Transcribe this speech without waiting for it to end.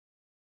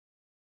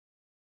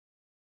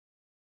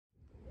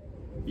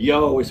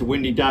Yo, it's a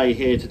windy day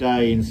here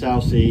today in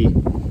Southsea.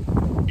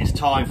 It's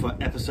time for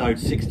episode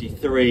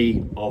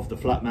 63 of the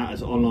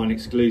Flatmattersonline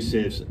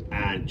exclusives,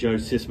 and Joe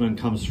Cicman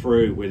comes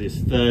through with his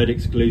third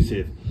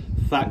exclusive.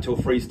 Fact or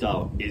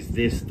freestyle, is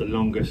this the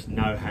longest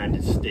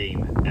no-handed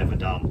steam ever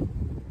done?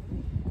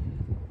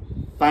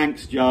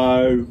 Thanks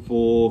Joe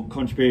for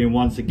contributing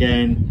once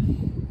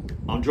again.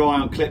 I'm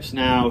dry on clips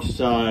now,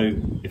 so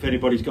if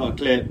anybody's got a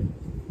clip,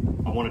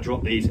 I want to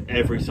drop these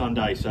every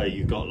Sunday, so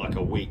you've got like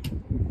a week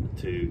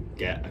to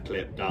get a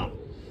clip done.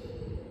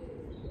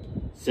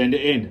 Send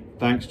it in.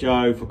 Thanks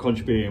Joe for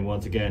contributing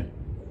once again.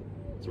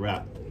 It's a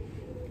wrap.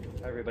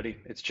 Hi everybody,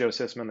 it's Joe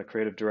Cicman, the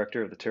creative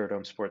director of the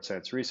Terradome Sports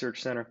Science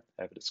Research Center.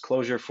 I have a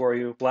disclosure for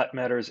you. Flat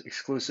Matters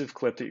exclusive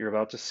clip that you're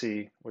about to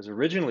see was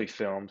originally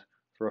filmed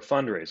for a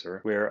fundraiser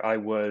where I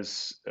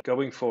was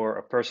going for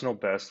a personal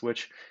best,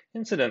 which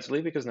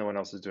incidentally, because no one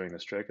else is doing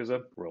this trick, is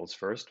a world's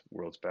first,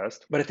 world's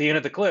best. But at the end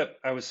of the clip,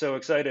 I was so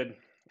excited,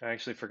 I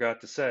actually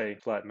forgot to say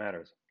Flat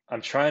Matters.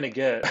 I'm trying to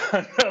get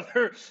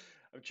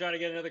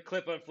another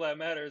clip on Flat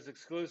Matters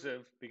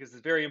exclusive because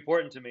it's very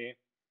important to me,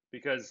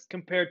 because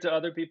compared to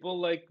other people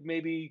like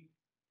maybe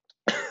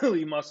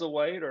Lee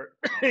Musselwhite or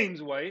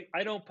James White,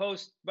 I don't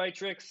post my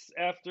tricks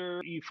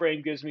after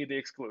Effraim gives me the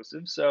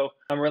exclusive. So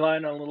I'm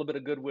relying on a little bit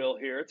of goodwill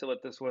here to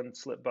let this one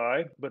slip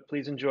by. But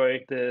please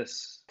enjoy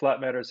this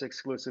Flat Matters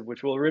exclusive,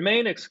 which will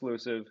remain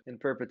exclusive in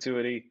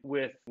perpetuity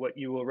with what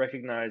you will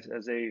recognize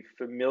as a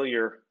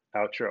familiar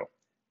outro.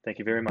 Thank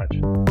you very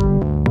much.